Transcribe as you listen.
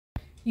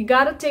You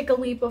gotta take a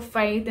leap of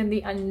faith in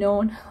the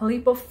unknown,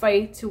 leap of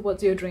faith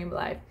towards your dream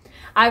life.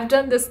 I've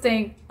done this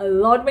thing a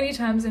lot, many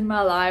times in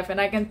my life, and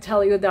I can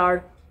tell you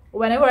that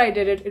whenever I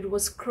did it, it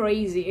was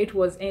crazy, it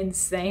was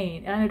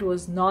insane, and it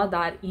was not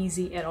that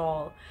easy at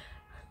all.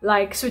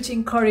 Like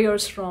switching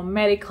careers from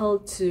medical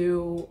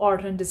to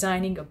art and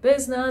designing a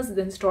business,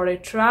 then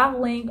started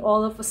traveling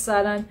all of a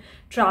sudden,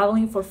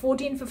 traveling for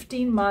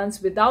 14-15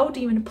 months without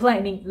even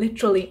planning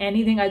literally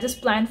anything. I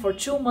just planned for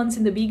 2 months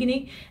in the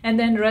beginning, and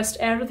then rest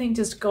everything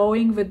just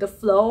going with the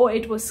flow.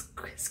 It was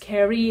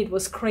scary, it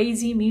was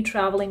crazy, me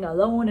traveling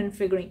alone and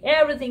figuring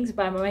everything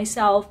by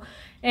myself.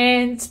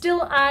 And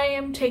still I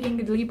am taking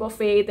the leap of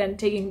faith and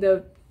taking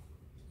the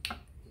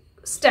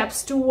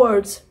steps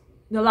towards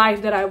the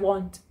life that I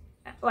want.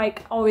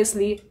 Like,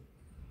 obviously,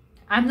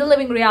 I'm the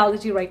living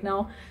reality right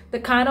now, the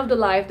kind of the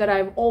life that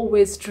I've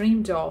always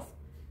dreamed of.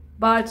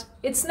 But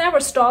it's never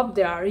stopped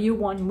there. You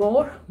want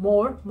more,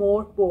 more,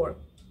 more, more.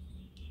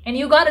 And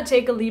you gotta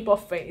take a leap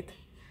of faith.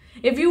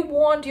 If you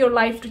want your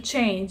life to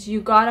change,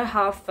 you gotta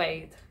have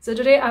faith. So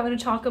today I'm going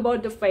to talk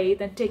about the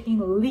faith and taking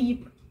a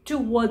leap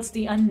towards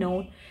the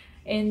unknown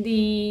in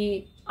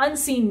the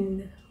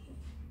unseen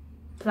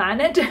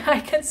planet, I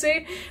can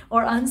say,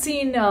 or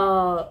unseen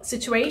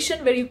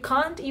situation where you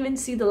can't even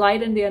see the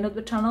light in the end of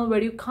the tunnel,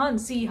 where you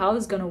can't see how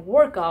it's gonna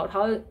work out,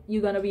 how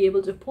you're gonna be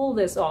able to pull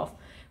this off.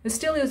 But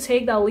still you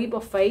take that leap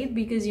of faith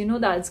because you know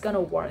that it's gonna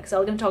work. So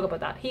I'm gonna talk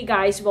about that. Hey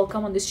guys,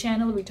 welcome on this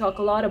channel. We talk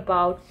a lot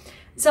about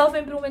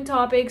self-improvement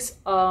topics,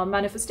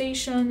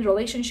 manifestation,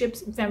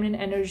 relationships, feminine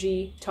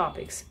energy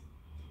topics.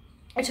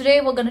 And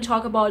today we're going to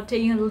talk about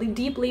taking a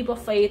deep leap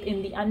of faith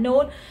in the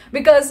unknown,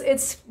 because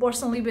it's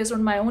personally based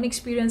on my own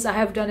experience. I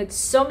have done it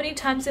so many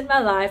times in my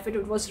life.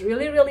 It was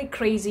really, really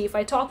crazy. If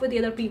I talk with the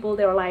other people,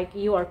 they're like,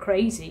 you are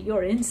crazy,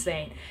 you're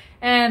insane.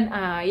 And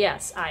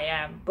yes, I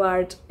am.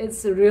 But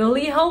it's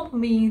really helped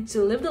me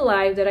to live the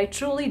life that I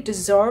truly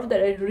deserve,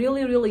 that I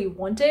really, really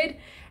wanted.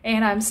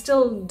 And I'm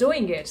still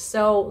doing it.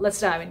 So let's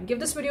dive in.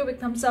 Give this video a big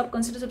thumbs up.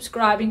 Consider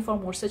subscribing for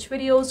more such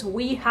videos.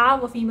 We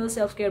have a female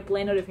self-care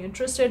planner if you're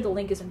interested. The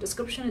link is in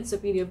description. It's a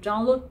PDF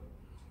download.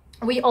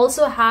 We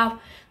also have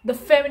the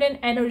feminine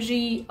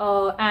energy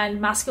and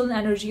masculine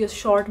energy, a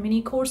short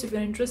mini course. If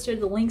you're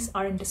interested, the links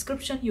are in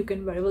description. You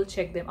can very well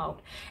check them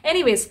out.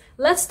 Anyways,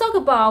 let's talk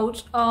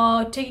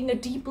about taking a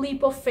deep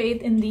leap of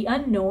faith in the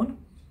unknown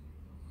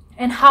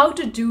and how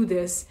to do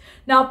this.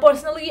 Now,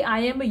 personally, I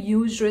am a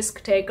huge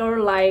risk taker.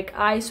 Like,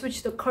 I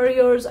switched the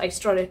careers, I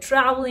started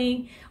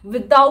traveling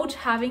without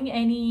having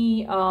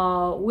any,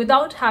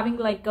 without having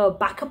like a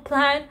backup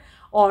plan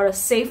or a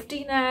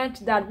safety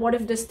net that what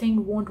if this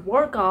thing won't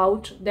work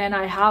out, then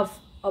I have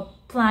a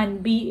plan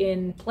B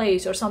in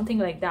place or something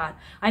like that.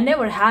 I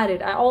never had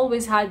it. I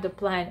always had the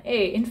plan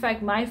A. In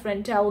fact, my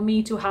friend told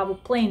me to have a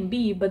plan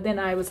B, but then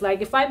I was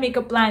like, if I make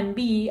a plan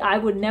B, I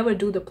would never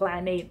do the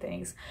plan A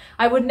things.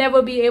 I would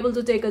never be able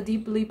to take a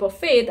deep leap of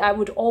faith. I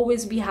would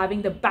always be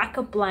having the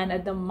backup plan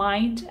at the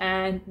mind,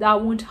 and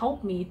that won't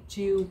help me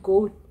to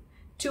go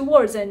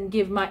towards and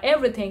give my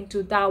everything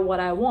to that what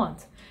I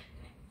want.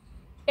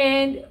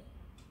 And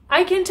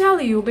I can tell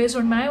you, based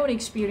on my own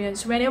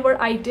experience, whenever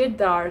I did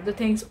that, the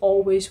things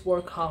always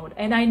work out.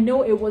 And I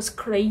know it was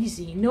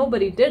crazy.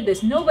 Nobody did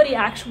this. Nobody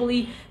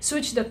actually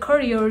switched the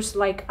careers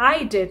like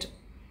I did,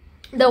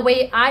 the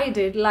way I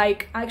did,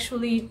 like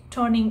actually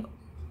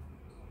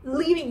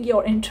leaving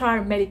your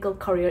entire medical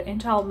career,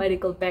 entire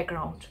medical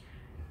background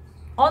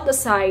on the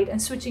side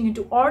and switching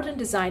into art and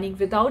designing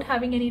without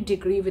having any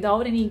degree,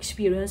 without any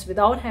experience,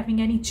 without having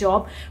any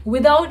job,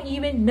 without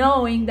even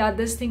knowing that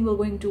this thing will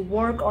going to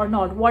work or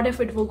not. What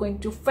if it will going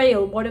to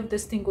fail? What if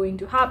this thing going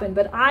to happen?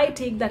 But I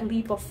take that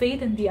leap of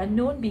faith in the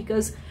unknown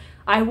because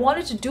I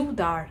wanted to do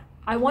that.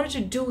 I wanted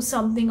to do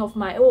something of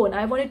my own.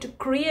 I wanted to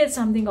create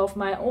something of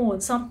my own,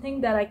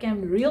 something that I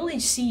can really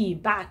see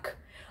back,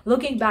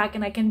 looking back,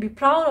 and I can be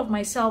proud of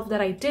myself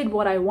that I did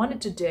what I wanted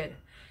to do.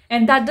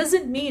 And that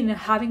doesn't mean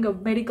having a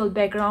medical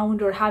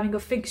background or having a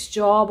fixed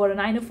job or a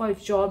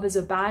 9-to-5 job is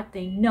a bad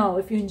thing. No,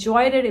 if you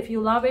enjoyed it, if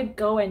you love it,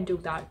 go and do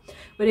that.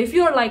 But if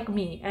you're like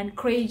me and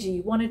crazy,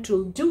 wanted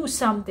to do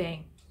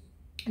something,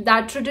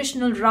 that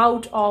traditional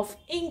route of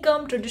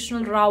income,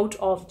 traditional route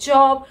of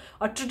job,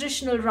 or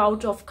traditional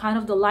route of kind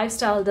of the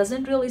lifestyle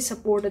doesn't really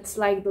support. It's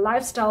like the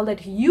lifestyle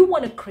that you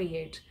want to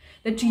create,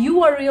 that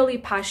you are really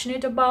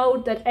passionate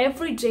about, that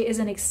every day is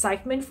an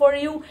excitement for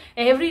you.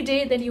 Every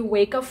day that you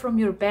wake up from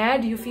your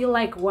bed, you feel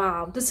like,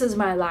 wow, this is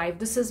my life.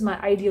 This is my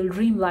ideal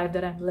dream life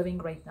that I'm living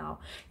right now.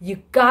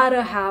 You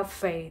gotta have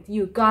faith.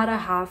 You gotta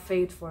have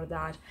faith for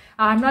that.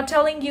 I'm not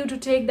telling you to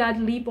take that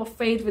leap of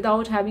faith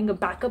without having a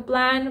backup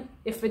plan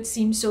if it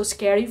seems so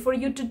scary for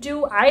you to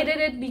do. I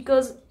did it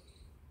because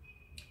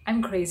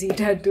I'm crazy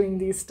at doing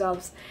these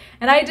stuffs,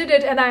 and I did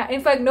it. And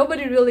in fact,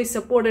 nobody really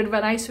supported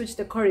when I switched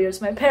the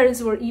careers. My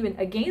parents were even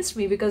against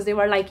me because they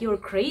were like, you're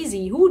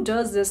crazy, who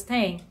does this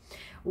thing,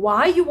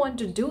 why you want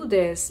to do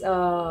this?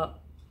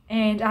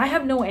 And I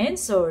have no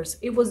answers.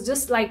 It was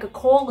just like a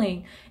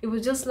calling. It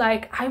was just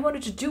like I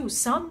wanted to do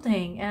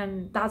something,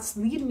 and that's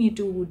lead me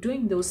to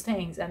doing those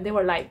things. And they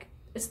were like,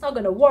 it's not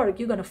gonna work.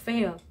 You're gonna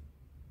fail.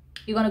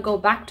 You're gonna go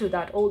back to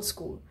that old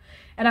school.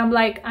 And I'm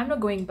like, I'm not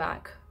going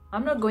back.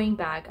 I'm not going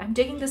back. I'm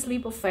taking this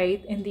leap of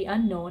faith in the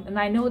unknown, and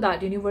I know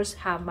that universe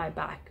have my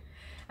back.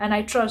 And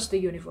I trust the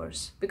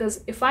universe,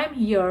 because if I'm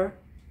here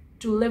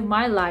to live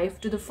my life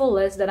to the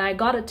fullest, then I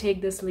gotta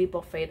take this leap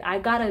of faith. I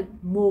gotta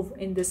move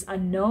in this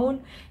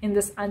unknown, in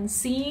this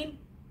unseen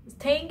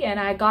thing, and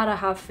I gotta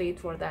have faith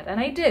for that. And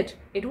I did.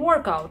 It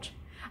worked out.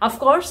 Of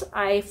course,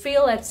 I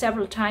failed at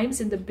several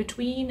times in the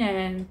between,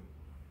 and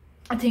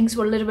things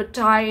were a little bit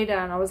tight,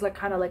 and I was like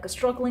kind of like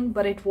struggling,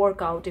 but it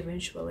worked out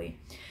eventually.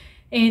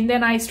 And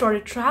then I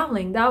started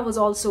traveling. That was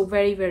also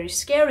very, very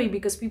scary,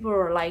 because people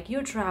were like,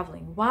 you're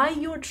traveling. Why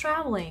you're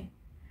traveling?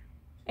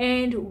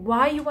 And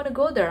why you want to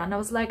go there? And I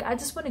was like, I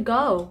just want to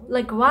go.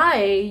 Like,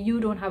 why? You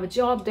don't have a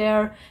job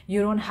there.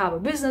 You don't have a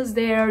business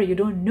there. You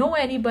don't know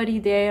anybody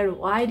there.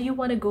 Why do you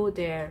want to go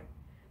there?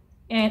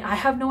 And I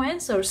have no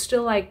answer.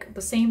 Still like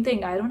the same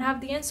thing. I don't have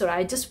the answer.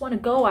 I just want to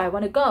go. I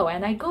want to go.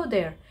 And I go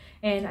there.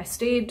 And I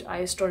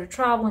started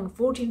traveling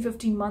 14,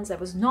 15 months. I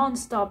was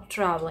non-stop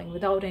traveling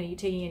without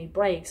taking any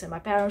breaks. And my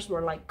parents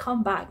were like,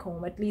 come back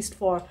home at least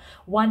for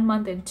 1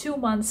 month and 2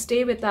 months.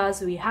 Stay with us.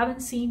 We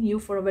haven't seen you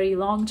for a very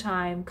long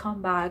time.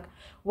 Come back.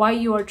 Why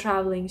you are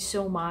traveling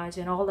so much?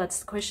 And all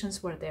that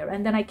questions were there.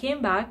 And then I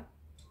came back.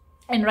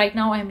 And right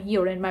now I'm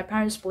here in my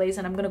parents' place.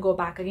 And I'm going to go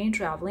back again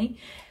traveling.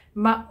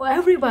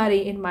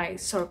 Everybody in my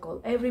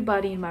circle,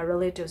 everybody in my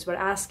relatives were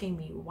asking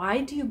me,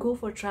 why do you go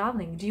for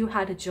traveling? Do you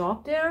had a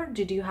job there?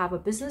 Did you have a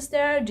business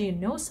there? Do you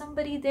know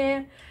somebody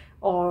there?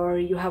 Or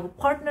you have a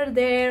partner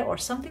there or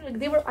something? Like,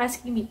 they were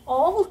asking me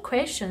all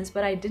questions,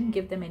 but I didn't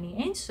give them any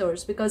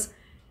answers, because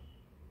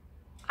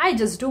I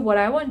just do what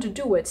I want to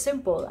do. It's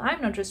simple.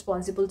 I'm not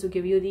responsible to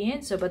give you the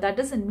answer, but that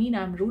doesn't mean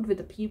I'm rude with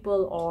the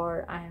people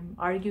or I'm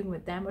arguing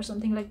with them or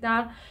something like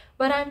that.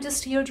 But I'm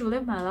just here to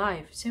live my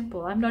life.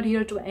 Simple. I'm not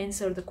here to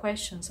answer the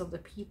questions of the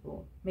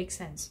people. Makes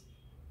sense.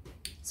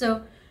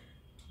 So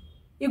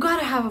you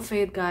gotta have a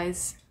faith,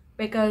 guys,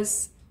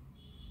 because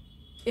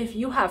if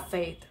you have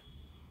faith,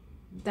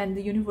 then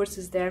the universe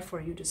is there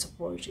for you to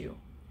support you.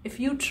 If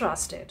you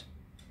trust it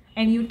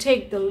and you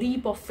take the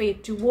leap of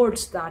faith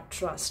towards that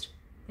trust,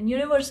 and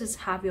universes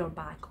have your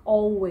back.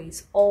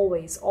 Always,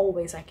 always,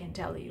 always, I can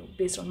tell you,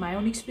 based on my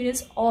own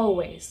experience,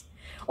 always.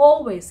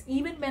 Always,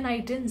 even when I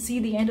didn't see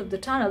the end of the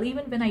tunnel,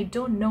 even when I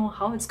don't know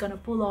how it's going to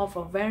pull off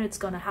or where it's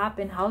going to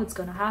happen, how it's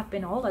going to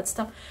happen, all that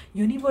stuff,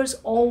 universe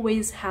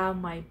always have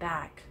my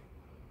back.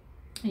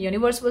 The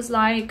universe was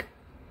like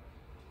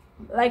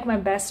my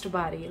best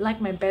buddy,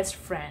 like my best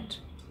friend.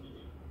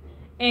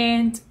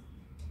 And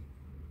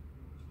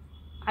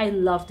I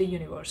love the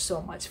universe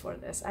so much for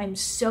this. I'm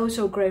so,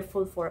 so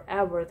grateful for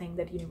everything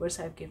that universe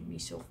have given me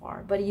so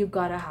far. But you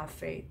gotta have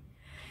faith.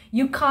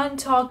 You can't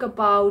talk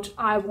about,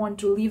 I want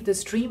to live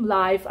this dream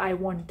life, I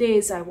want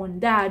this, I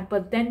want that.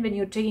 But then when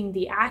you're taking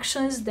the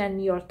actions, then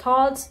your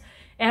thoughts,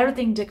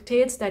 everything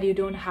dictates that you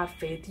don't have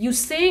faith. You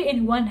say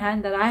in one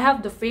hand that I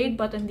have the faith,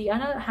 but on the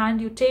other hand,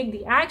 you take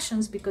the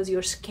actions because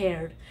you're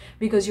scared,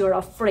 because you're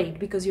afraid,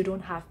 because you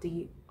don't have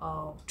the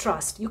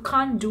trust. You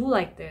can't do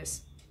like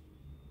this.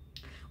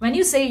 When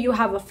you say you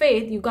have a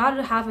faith, you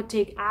gotta have to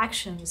take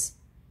actions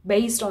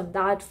based on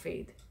that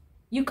faith.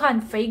 You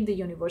can't fake the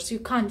universe. You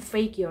can't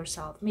fake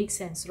yourself. Makes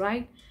sense,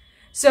 right?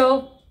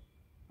 So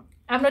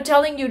I'm not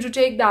telling you to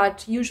take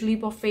that huge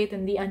leap of faith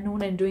in the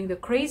unknown and doing the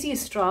crazy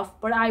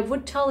stuff, but I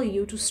would tell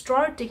you to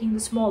start taking the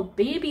small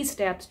baby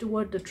steps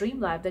toward the dream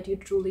life that you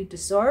truly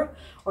deserve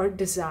or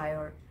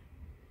desire.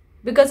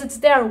 Because it's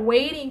there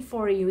waiting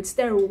for you. It's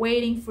there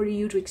waiting for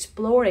you to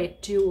explore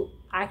it, to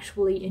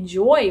actually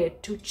enjoy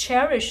it, to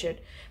cherish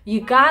it. You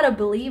gotta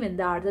believe in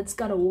that. That's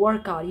gonna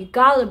work out. You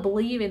gotta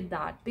believe in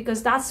that,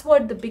 because that's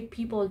what the big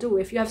people do.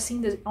 If you have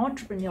seen the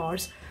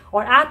entrepreneurs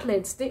or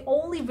athletes, they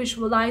only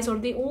visualize or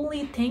they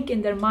only think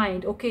in their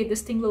mind, okay,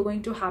 this thing will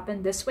going to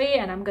happen this way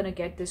and I'm gonna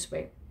get this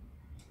way.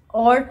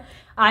 Or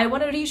I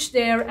want to reach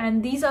there,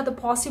 and these are the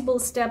possible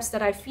steps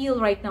that I feel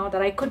right now that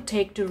I could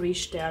take to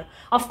reach there.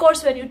 Of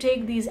course, when you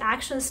take these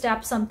action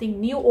steps, something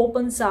new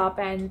opens up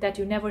and that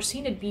you never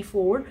seen it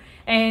before,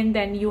 and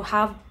then you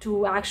have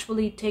to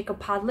actually take a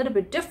path a little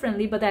bit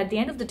differently, but at the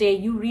end of the day,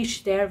 you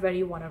reach there where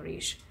you want to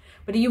reach.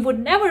 But you would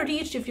never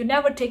reach if you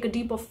never take a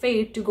leap of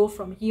faith to go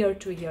from here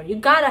to here. You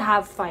gotta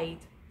have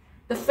faith.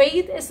 The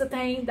faith is the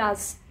thing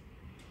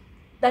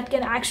that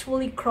can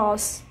actually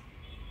cross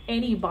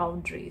any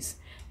boundaries.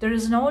 There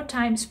is no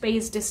time,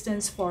 space,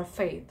 distance for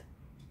faith.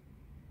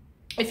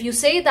 If you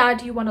say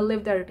that you want to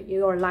live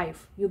your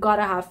life, you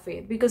gotta have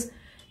faith, because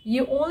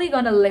you're only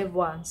gonna live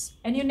once,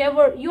 and you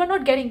are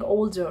not getting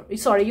older.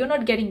 Sorry, you're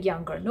not getting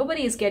younger.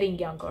 Nobody is getting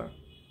younger.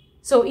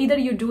 So either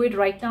you do it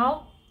right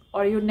now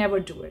or you never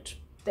do it.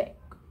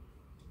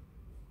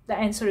 The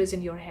answer is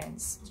in your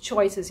hands. The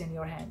choice is in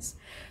your hands.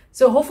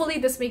 So hopefully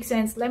this makes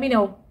sense. Let me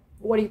know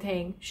what you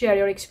think. Share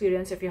your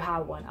experience if you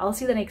have one. I'll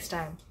see you the next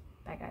time.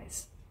 Bye,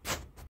 guys.